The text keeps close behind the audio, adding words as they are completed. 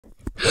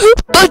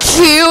But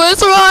she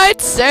was right,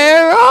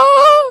 Sarah.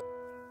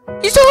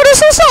 He told us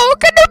to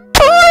soak in the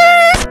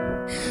pool.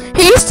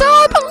 He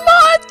saw the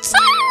light,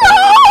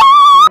 Sarah.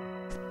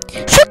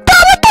 She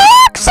got a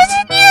dog, says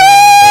in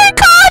your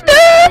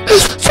corner.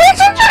 She's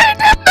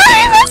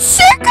a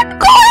second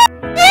goal.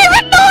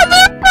 Even though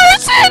the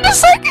person a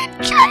second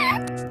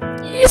chance.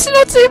 It's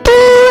not simple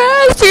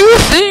as you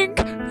think.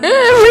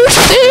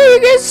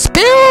 Everything is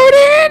spilled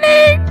in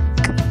ink.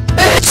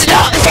 It's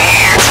not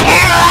fair,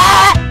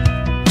 Sarah.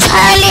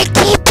 Charlie,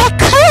 keep a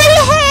cool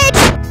head.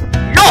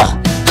 No,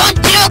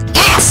 don't you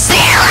guess,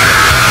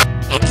 Sarah.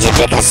 And just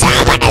because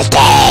someone is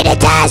dead, it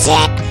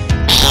doesn't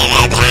mean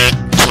that they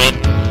can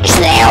change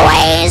their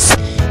ways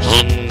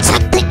in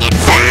something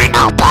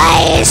infernal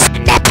place.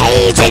 The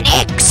page in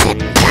X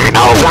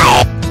internal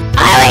way.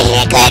 Or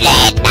he could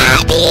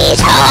not be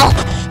told,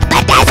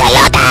 but there's a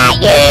lot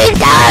that you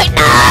don't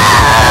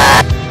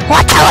know.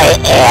 What are we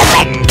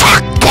even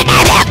talking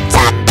about?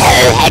 Some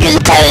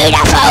two-headed food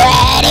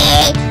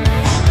already.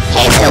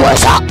 If it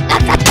was all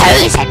of the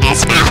toes in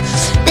his mouth,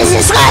 this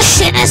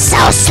discussion is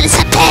so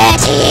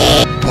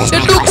petty. There's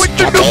no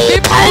question to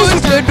be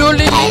posed. The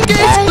only thing is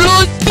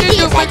close to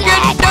you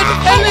forget that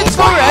hell is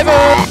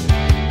forever.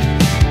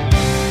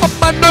 A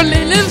man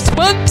only lives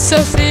once,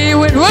 I say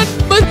when one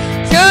must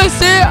just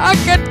say I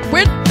can't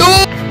wait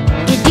to.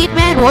 Indeed,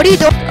 man, what do you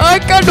do? I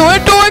can't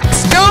wait to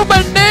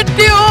exterminate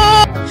you.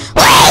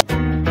 Wait!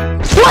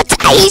 What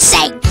are you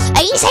saying?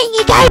 Are you saying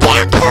you go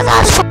down to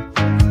those?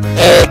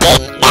 You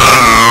didn't know.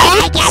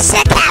 I guess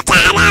the cat's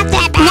out of the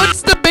bag.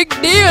 What's the big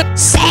deal?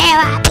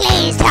 Sarah,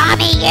 please tell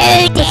me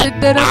you didn't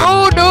know.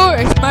 Oh no,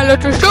 it's my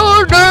little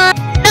shoulder.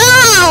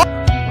 No!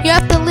 You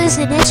have to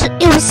listen.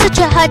 It was such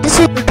a hard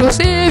decision to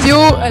save you.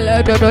 I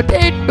let her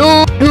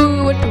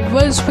do what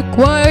was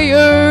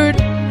required.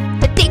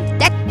 The thing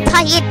that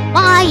I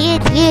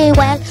admired you,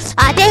 well,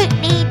 I don't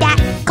need that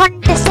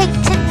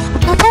condescension.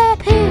 I'm the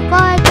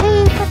people to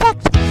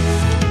protect.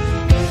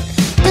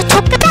 To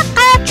talk about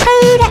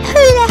Gertrude,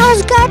 who the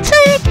hell's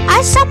Gertrude?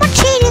 Is someone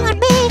cheating on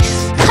me?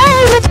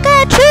 Cause with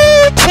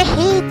Gertrude, to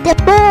hit the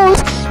balls,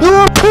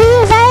 you'll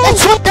prove it.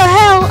 That's what the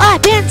hell I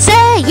didn't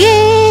say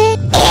it.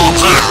 If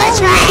hell is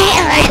right,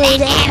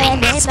 it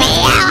must be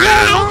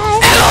alright.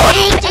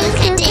 You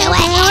can do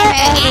whatever,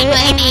 and we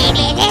may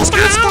need this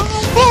guy.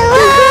 The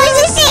rules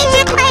are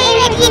secret,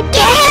 and you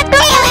can't do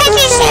it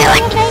too soon.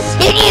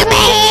 And you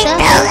may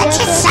know that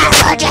you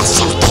suffer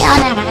just to kill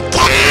them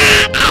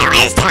again. I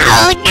was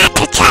told not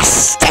to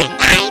trust, and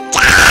I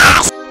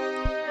just.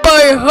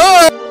 By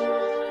her.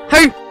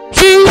 Hey,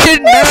 she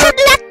should know.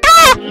 Let go.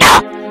 No,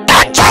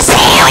 don't just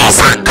say we're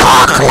so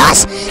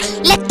close.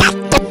 Let that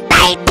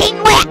debating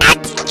we're at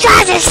each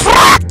other's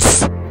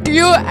throats.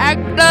 You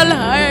act all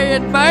high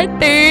and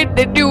mighty.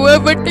 Did you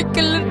ever take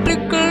a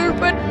little girl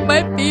but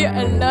might be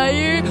a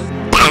liar?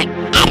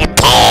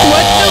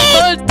 What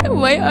about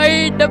why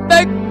I the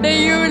fact that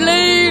you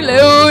lay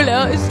low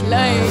last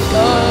like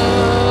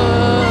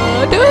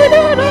do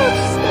do do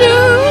do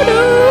do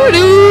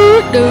do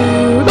do.